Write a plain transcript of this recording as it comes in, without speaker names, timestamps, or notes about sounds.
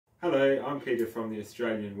Hello, I'm Peter from the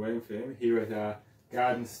Australian Worm Firm here at our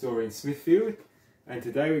garden store in Smithfield, and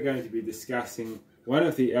today we're going to be discussing one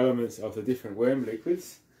of the elements of the different worm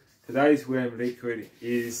liquids. Today's worm liquid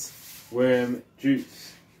is worm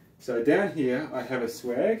juice. So down here I have a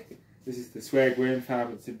swag. This is the swag worm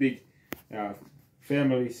farm. It's a big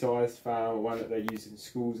family sized farm, one that they use in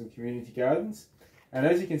schools and community gardens. And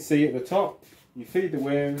as you can see at the top, you feed the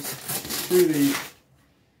worms through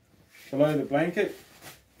below the blanket,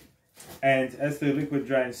 and as the liquid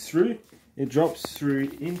drains through, it drops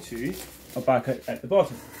through into a bucket at the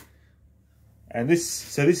bottom. And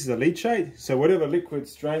this is a leachate, so whatever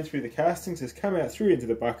liquids drain through the castings has come out through into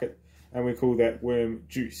the bucket, and we call that worm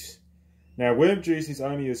juice. Now, worm juice is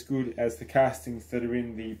only as good as the castings that are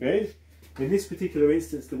in the bed. In this particular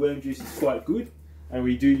instance, the worm juice is quite good, and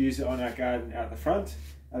we do use it on our garden out the front.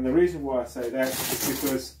 And the reason why I say that is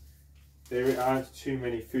because there aren't too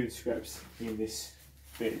many food scraps in this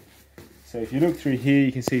bed. So if you look through here,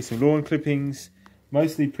 you can see some lawn clippings,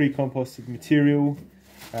 mostly pre-composted material.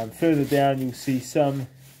 Further down, you'll see some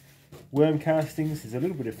worm castings. There's a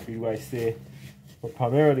little bit of food waste there, but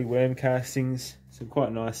primarily worm castings, some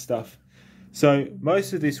quite nice stuff. So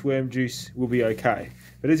most of this worm juice will be okay.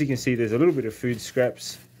 But as you can see, there's a little bit of food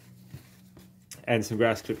scraps and some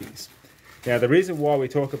grass clippings. Now, the reason why we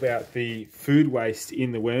talk about the food waste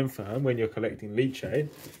in the worm farm when you're collecting leachate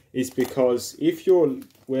is because if your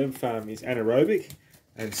worm farm is anaerobic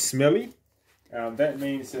and smelly, that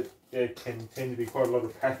means that there can tend to be quite a lot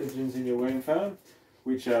of pathogens in your worm farm,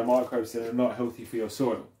 which are microbes that are not healthy for your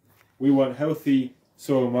soil. We want healthy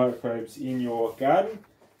soil microbes in your garden.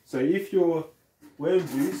 So if your worm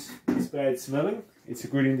juice is bad smelling, it's a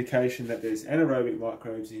good indication that there's anaerobic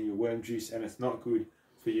microbes in your worm juice, and it's not good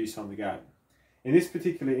for use on the garden. In this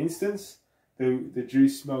particular instance, the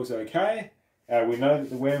juice smells okay. We know that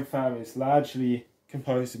the worm farm is largely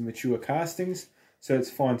composed of mature castings, so it's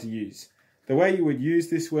fine to use. The way you would use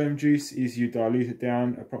this worm juice is you dilute it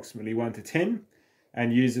down approximately 1 to 10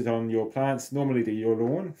 and use it on your plants, normally to your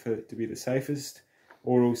lawn for it to be the safest,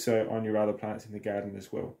 or also on your other plants in the garden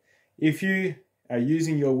as well. If you are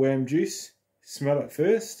using your worm juice, smell it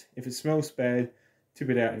first. If it smells bad, tip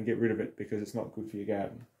it out and get rid of it because it's not good for your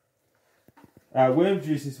garden. Worm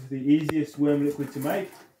juice is the easiest worm liquid to make.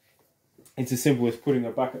 It's as simple as putting a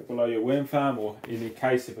bucket below your worm farm, or in the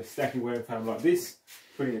case of a stacky worm farm like this,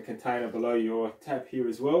 putting a container below your tap here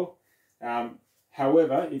as well.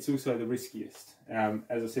 However, it's also the riskiest.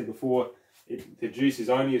 As I said before, the juice is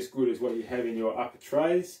only as good as what you have in your upper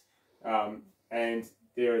trays, and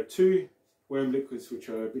there are two worm liquids which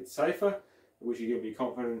are a bit safer, which you can be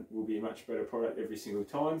confident will be a much better product every single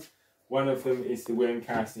time. One of them is the worm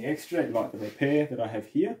casting extract, like the repair that I have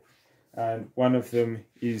here, and one of them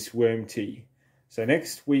is worm tea. So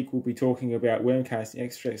next week we'll be talking about worm casting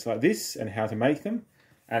extracts like this and how to make them,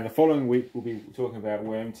 and the following week we'll be talking about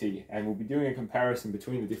worm tea, and we'll be doing a comparison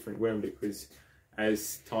between the different worm liquids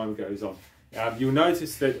as time goes on. You'll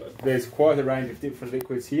notice that there's quite a range of different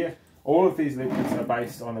liquids here. All of these liquids are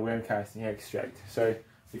based on the worm casting extract. So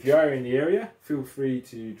if you are in the area, feel free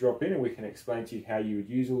to drop in and we can explain to you how you would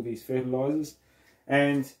use all these fertilisers.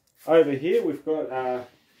 And over here we've got a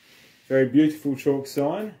very beautiful chalk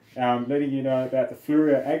sign letting you know about the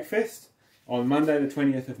Fluria Ag Fest on Monday the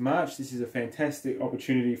 20th of March. This is a fantastic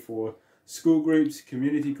opportunity for school groups,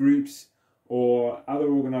 community groups, or other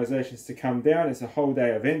organisations to come down. It's a whole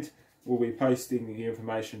day event. We'll be posting the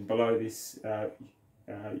information below this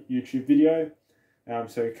YouTube video.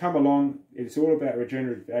 So come along. It's all about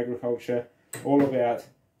regenerative agriculture, all about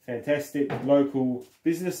fantastic local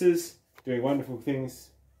businesses doing wonderful things.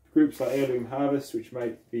 Groups like Heirloom Harvest, which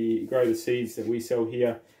grow the seeds that we sell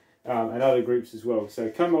here, and other groups as well. So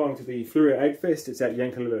come along to the Fluria Ag Fest. It's at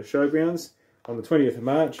Yankalilla Showgrounds on the 20th of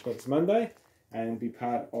March, next Monday, and be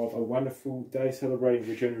part of a wonderful day celebrating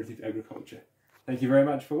regenerative agriculture. Thank you very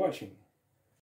much for watching.